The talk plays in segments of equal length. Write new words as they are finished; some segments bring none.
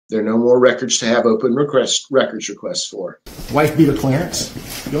There are no more records to have open records requests for. Wife beater Clarence.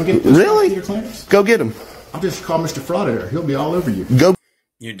 You want to get really? Beater Clarence? Go get him. I'll just call Mr. Frauditor. He'll be all over you. Go.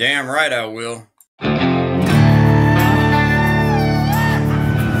 You're damn right I will.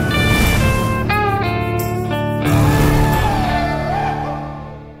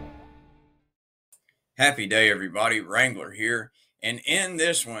 Happy day, everybody. Wrangler here. And in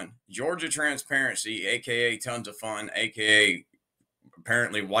this one, Georgia Transparency, a.k.a. Tons of Fun, a.k.a.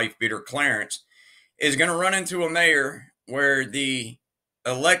 apparently wife beater Clarence, is going to run into a mayor where the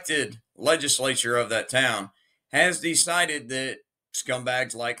elected legislature of that town has decided that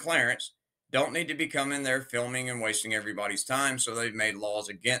scumbags like Clarence don't need to be coming there filming and wasting everybody's time, so they've made laws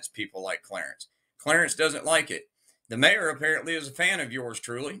against people like Clarence. Clarence doesn't like it. The mayor apparently is a fan of yours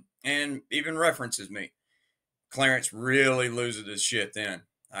truly and even references me. Clarence really loses his shit then.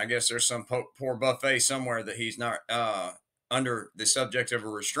 I guess there's some poor buffet somewhere that he's not under the subject of a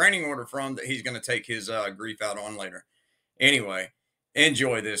restraining order from that he's going to take his grief out on later. Anyway,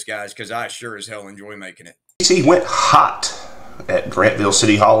 enjoy this, guys, because I sure as hell enjoy making it. He went hot at Grantville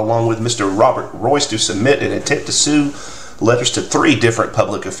City Hall along with Mr. Robert Royce to submit an intent to sue letters to 3 different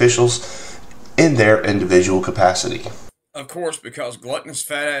public officials in their individual capacity. Of course, because gluttonous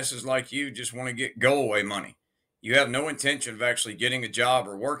fat asses like you just want to get go-away money. You have no intention of actually getting a job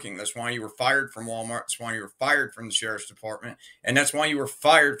or working. That's why you were fired from Walmart. That's why you were fired from the sheriff's department. And that's why you were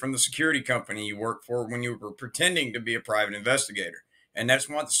fired from the security company you worked for when you were pretending to be a private investigator. And that's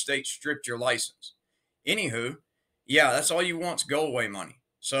why the state stripped your license. Anywho, yeah, that's all you want's go-away money.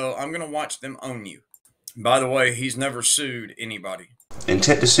 So I'm going to watch them own you. By the way, he's never sued anybody.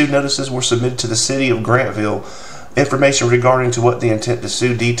 Intent to sue notices were submitted to the city of Grantville. Information regarding to what the intent to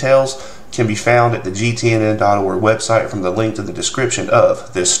sue details can be found at the gtnn.org website from the link to the description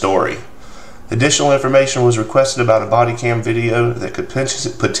of this story. Additional information was requested about a body cam video that could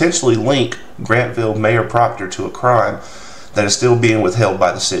potentially link Grantville Mayor Proctor to a crime that is still being withheld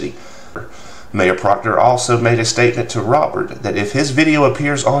by the city. Mayor Proctor also made a statement to Robert that if his video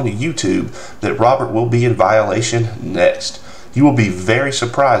appears on YouTube, that Robert will be in violation next. You will be very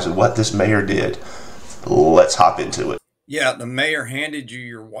surprised at what this mayor did. Let's hop into it. Yeah, the mayor handed you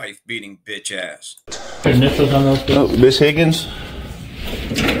your wife-beating bitch ass. Initials on those? Oh, Miss Higgins?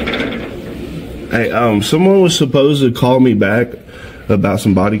 Hey, someone was supposed to call me back about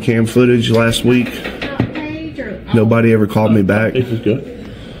some body cam footage last week. Nobody ever called me back. This is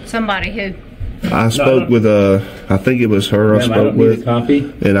good. Somebody who? I spoke with I think it was her I spoke with,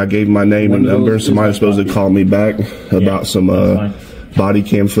 and I gave my name and number. Somebody was supposed to call me back about some body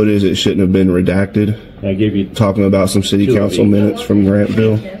cam footage that shouldn't have been redacted. I gave you talking about some city council minutes from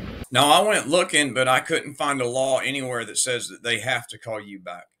Grantville. No, I went looking, but I couldn't find a law anywhere that says that they have to call you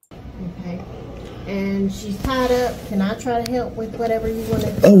back. Okay. And she's tied up. Can I try to help with whatever you want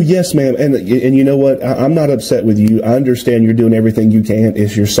to do? Oh, yes, ma'am. And you know what? I'm not upset with you. I understand you're doing everything you can.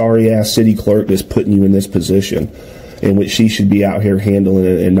 It's your sorry-ass city clerk that's putting you in this position in which she should be out here handling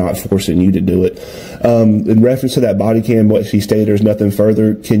it and not forcing you to do it. In reference to that body cam, what she stated, there's nothing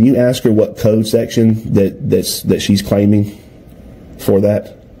further. Can you ask her what code section that she's claiming for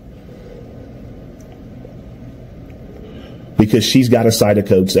that? Because she's got to cite a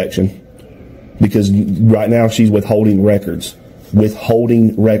code section. Because right now she's withholding records.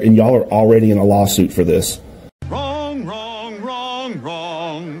 And y'all are already in a lawsuit for this. Wrong, wrong, wrong,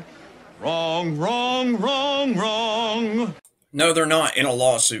 wrong. Wrong, wrong, wrong, wrong. No, they're not in a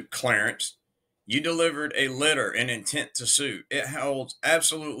lawsuit, Clarence. You delivered a letter, an intent to sue. It holds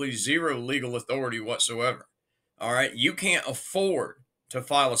absolutely zero legal authority whatsoever. All right? You can't afford to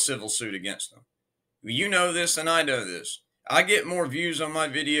file a civil suit against them. You know this and I know this. I get more views on my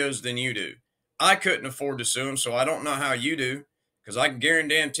videos than you do. I couldn't afford to sue them, so I don't know how you do, because I can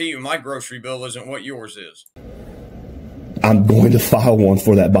guarantee you my grocery bill isn't what yours is. I'm going to file one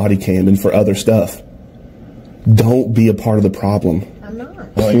for that body cam and for other stuff. Don't be a part of the problem. I'm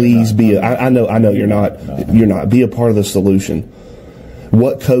not. Please be. I know you're not. You're not. Be a part of the solution.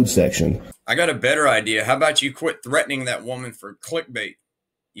 What code section? I got a better idea. How about you quit threatening that woman for clickbait?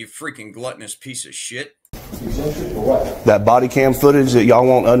 You freaking gluttonous piece of shit. That body cam footage that y'all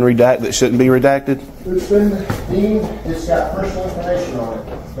want unredacted that shouldn't be redacted? It's been deemed, it's got personal information on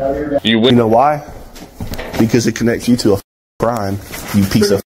it. You know why? Because it connects you to a crime, you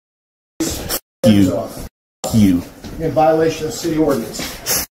piece of you. In violation of city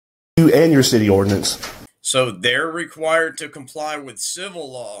ordinance. You and your city ordinance. So they're required to comply with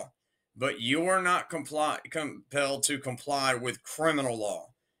civil law, but you are not compelled to comply with criminal law.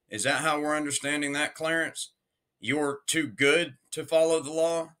 Is that how we're understanding that, Clarence? You're too good to follow the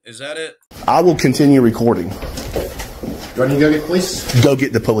law? Is that it? I will continue recording. Do I need to go get police? Go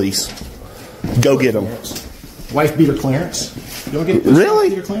get the police. Go get them. Wife beater Clarence. You don't get Really?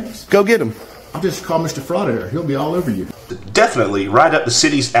 Beater Clarence? Go get them. I'll just call Mr. Frauditor. He'll be all over you. Definitely right up the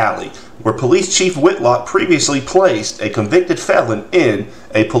city's alley, where Police Chief Whitlock previously placed a convicted felon in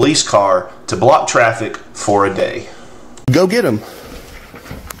a police car to block traffic for a day. Go get them.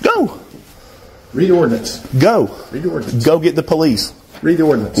 Go. Read the ordinance. Go. Read the ordinance. Go get the police. Read the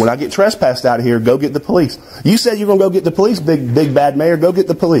ordinance. When I get trespassed out of here, go get the police. You said you're going to go get the police, big bad mayor. Go get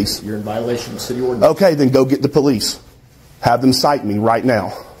the police. You're in violation of city ordinance. Okay, then go get the police. Have them cite me right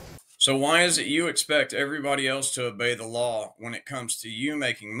now. So why is it you expect everybody else to obey the law when it comes to you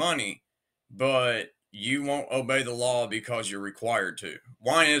making money, but you won't obey the law because you're required to?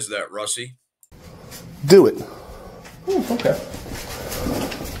 Why is that, Russy? Do it. Okay.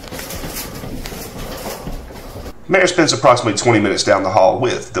 Mayor spends approximately 20 minutes down the hall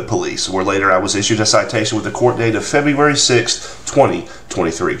with the police, where later I was issued a citation with a court date of February 6,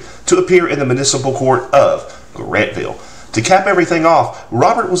 2023, to appear in the Municipal Court of Grantville. To cap everything off,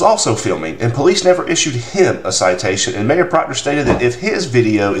 Robert was also filming, and police never issued him a citation, and Mayor Proctor stated that if his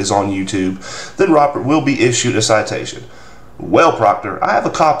video is on YouTube, then Robert will be issued a citation. Well, Proctor, I have a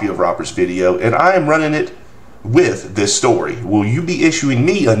copy of Robert's video, and I am running it with this story. Will you be issuing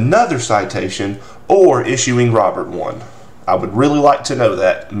me another citation or issuing Robert one? I would really like to know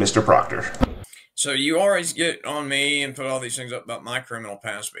that, Mr. Proctor. So you always get on me and put all these things up about my criminal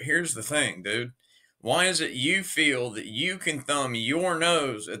past, but here's the thing, dude. Why is it you feel that you can thumb your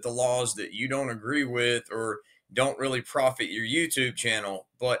nose at the laws that you don't agree with or don't really profit your YouTube channel,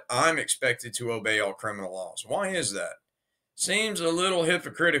 but I'm expected to obey all criminal laws? Why is that? Seems a little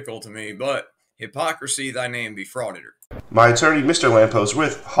hypocritical to me, but hypocrisy thy name be frauditor. My attorney, Mr. Lampros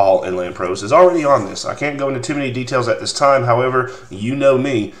with Hall and Lampros, is already on this. I can't go into too many details at this time. However, you know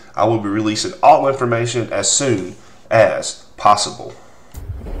me. I will be releasing all information as soon as possible.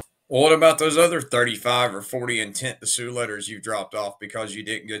 Well, what about those other 35 or 40 intent to sue letters you've dropped off because you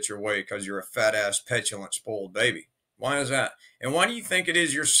didn't get your way because you're a fat-ass, petulant, spoiled baby? Why is that? And why do you think it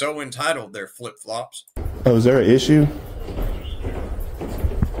is you're so entitled there, flip-flops? Oh, is there an issue?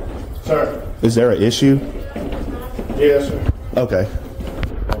 Sir. Is there an issue? Yes, sir. Okay.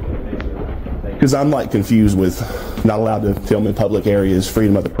 Because I'm like confused with not allowed to film in public areas,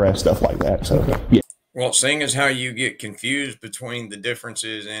 freedom of the press, stuff like that. So, yeah. Well, seeing as how you get confused between the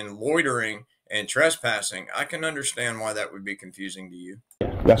differences in loitering and trespassing, I can understand why that would be confusing to you.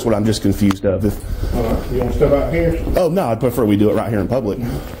 That's what I'm just confused of. You want to step out here? Oh, no, I'd prefer we do it right here in public.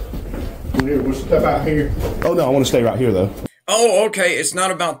 Here, we'll step out here. Oh, no, I want to stay right here, though. Oh, okay. It's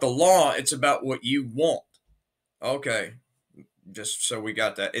not about the law. It's about what you want. Okay. Just so we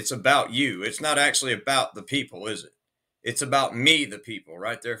got that. It's about you. It's not actually about the people, is it? It's about me, the people,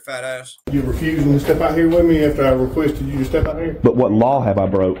 right there, fat ass. You're refusing to step out here with me after I requested you to step out here? But what law have I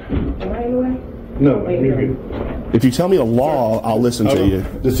broke? No, you're good. If you tell me a law, I'll listen to you.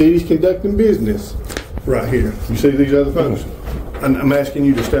 The city's conducting business right here. You see these other folks? I'm asking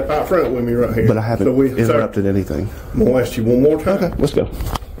you to step out front with me right here. But I haven't interrupted anything. I'm going to ask you one more time. Okay, let's go.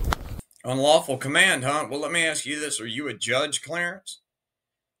 Unlawful command, huh? Well, let me ask you this. Are you a judge, Clarence?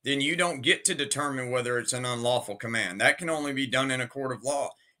 Then you don't get to determine whether it's an unlawful command. That can only be done in a court of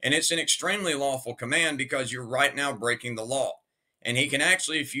law. And it's an extremely lawful command because you're right now breaking the law. And he can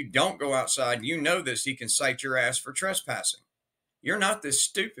actually, if you don't go outside, you know this, he can cite your ass for trespassing. You're not this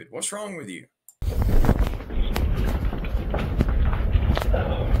stupid. What's wrong with you?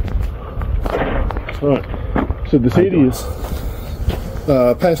 All right. So the city is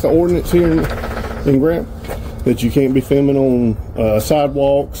passed the ordinance here in Grant that you can't be filming on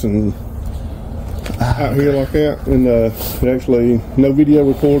sidewalks and out here like that, and actually no video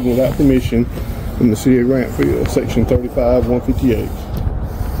recording without permission in the city of Grantville, section 35, 158.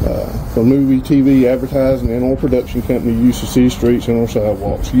 For movie, TV, advertising, and or production company use of city streets and or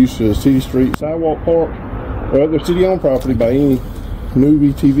sidewalks. Use of city street, sidewalk, park, or other city-owned property by any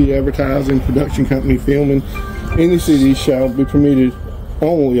movie, TV, advertising, production company filming in the city shall be permitted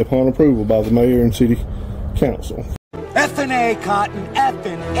only upon approval by the mayor and city council. F&A, Cotton,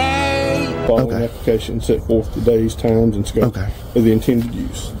 F&A. Following application set forth the days, times, and scope of the intended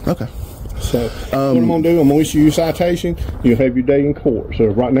use. Okay. So what I'm going to do, I'm going to issue you a citation. You'll have your day in court. So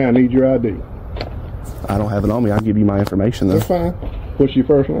right now I need your ID. I don't have it on me. I'll give you my information, though. That's fine. What's your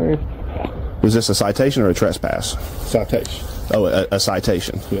first name? Was this a citation or a trespass? Citation. Oh, a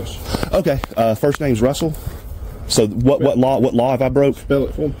citation. Yes. Okay. First name's Russell. So what law have I broke? Spell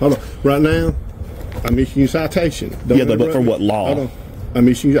it for me. Hold on. Right now, I'm issuing you a citation. But for what law? Hold on. I'm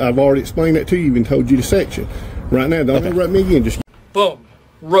issuing. I've already explained that to you. Even told you the section. Right now, don't interrupt me again. Just Boom.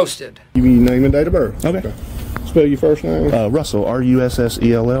 Roasted. give me your name and date of birth. Okay. Spell your first name. Russell, Russell.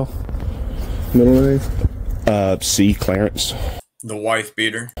 Middle name. C. Clarence. The wife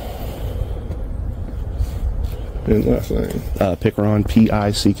beater. And last name. Pickron,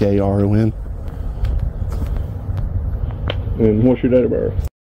 Pickron. And what's your date of birth?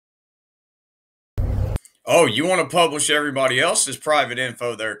 Oh, you want to publish everybody else's private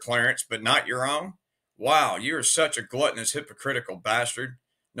info there, Clarence, but not your own? Wow, you are such a gluttonous, hypocritical bastard.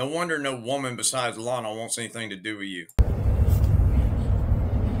 No wonder no woman besides Lana wants anything to do with you.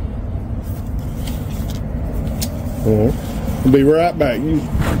 All right. I'll be right back. You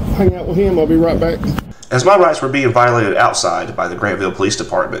hang out with him. I'll be right back. As my rights were being violated outside by the Grantville Police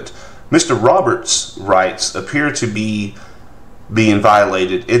Department, Mr. Roberts' rights appear to be being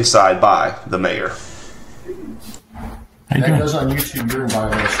violated inside by the mayor. That goes on YouTube. You're in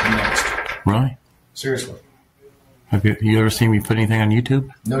violation next. Really? Seriously. Have you ever seen me put anything on YouTube?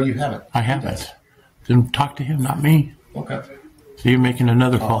 No, you haven't. I haven't. Then talk to him, not me. Okay. So you're making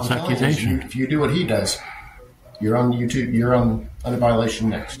another false accusation. If you do what he does, you're on YouTube. You're on a violation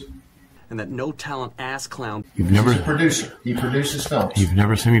next. And that no talent ass clown. You've never. He's a producer. He produces films. You've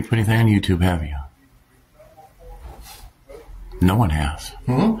never seen me put anything on YouTube, have you? No one has.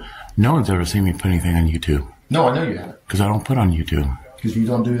 Hmm? No one's ever seen me put anything on YouTube. No, I know you haven't. Because I don't put on YouTube. Because you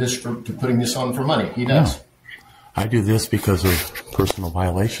don't do this to putting this on for money. He does. No. I do this because of personal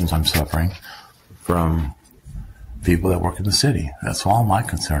violations I'm suffering from people that work in the city. That's all my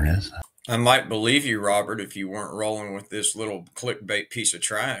concern is. I might believe you, Robert, if you weren't rolling with this little clickbait piece of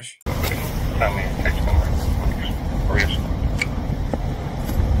trash.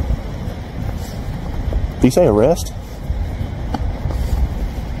 Did you say arrest?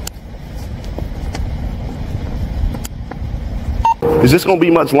 Is this going to be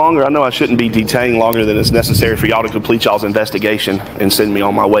much longer? I know I shouldn't be detaining longer than it's necessary for y'all to complete y'all's investigation and send me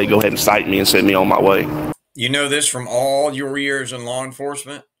on my way. Go ahead and cite me and send me on my way. You know this from all your years in law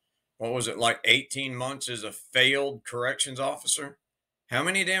enforcement? What was it, like 18 months as a failed corrections officer? How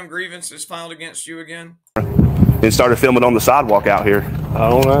many damn grievances filed against you again? And started filming on the sidewalk out here. I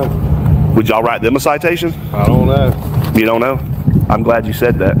don't know. Would y'all write them a citation? I don't know. You don't know? I'm glad you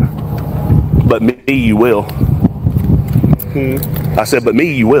said that. But me, you will. I said, but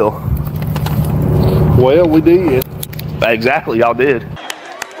me, you will. Well, we did. Exactly, y'all did. Get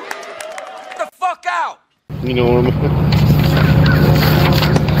the fuck out! You know what I mean?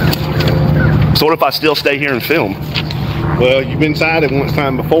 So what if I still stay here and film? Well, you've been cited once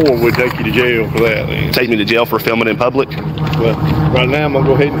time before. We'd take you to jail for that. Then. Take me to jail for filming in public? Well, right now I'm going to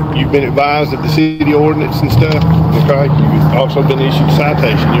go ahead and you've been advised of the city ordinance and stuff. Okay. You've also been issued a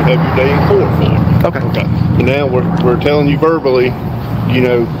citation. You'll have your day in court for it. Okay. Okay. But now we're telling you verbally, you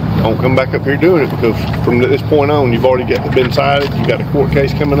know, don't come back up here doing it because from this point on, you've already been cited. You got a court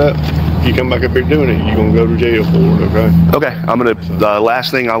case coming up. If you come back up here doing it, you're going to go to jail for it. Okay. Okay. I'm going to, the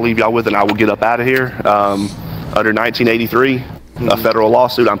last thing I'll leave y'all with, and I will get up out of here. Under 1983, a federal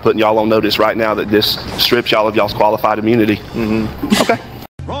lawsuit, I'm putting y'all on notice right now that this strips y'all of y'all's qualified immunity. Okay.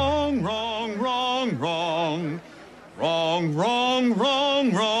 Wrong, wrong, wrong, wrong. Wrong, wrong,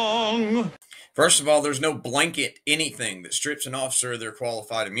 wrong, wrong. First of all, there's no blanket anything that strips an officer of their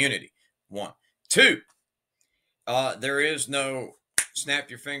qualified immunity. 1. 2, there is no snap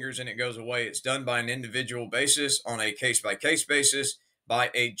your fingers and it goes away. It's done by an individual basis on a case-by-case basis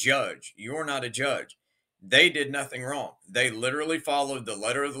by a judge. You're not a judge. They did nothing wrong. They literally followed the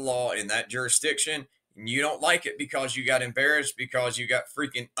letter of the law in that jurisdiction. And you don't like it because you got embarrassed because you got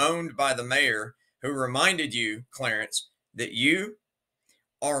freaking owned by the mayor who reminded you, Clarence, that you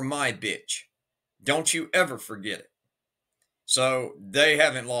are my bitch. Don't you ever forget it. So they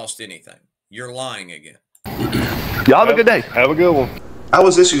haven't lost anything. You're lying again. Y'all have a good day. Have a good one. I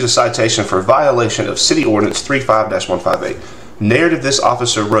was issued a citation for violation of City Ordinance 35-158. Narrative this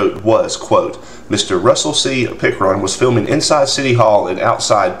officer wrote was, quote, Mr. Russell C. Pickron was filming inside City Hall and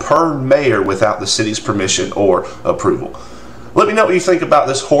outside per mayor without the city's permission or approval. Let me know what you think about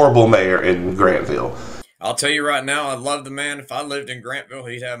this horrible mayor in Grantville. I'll tell you right now, I love the man. If I lived in Grantville,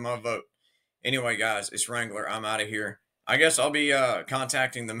 he'd have my vote. Anyway, guys, it's Wrangler. I'm out of here. I guess I'll be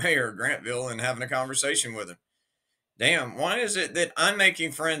contacting the mayor of Grantville and having a conversation with him. Damn, why is it that I'm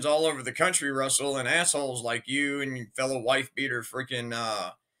making friends all over the country, Russell, and assholes like you and your fellow wife beater freaking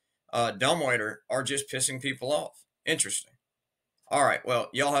dumbwaiter are just pissing people off? Interesting. All right, well,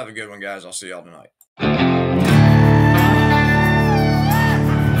 y'all have a good one, guys. I'll see y'all tonight.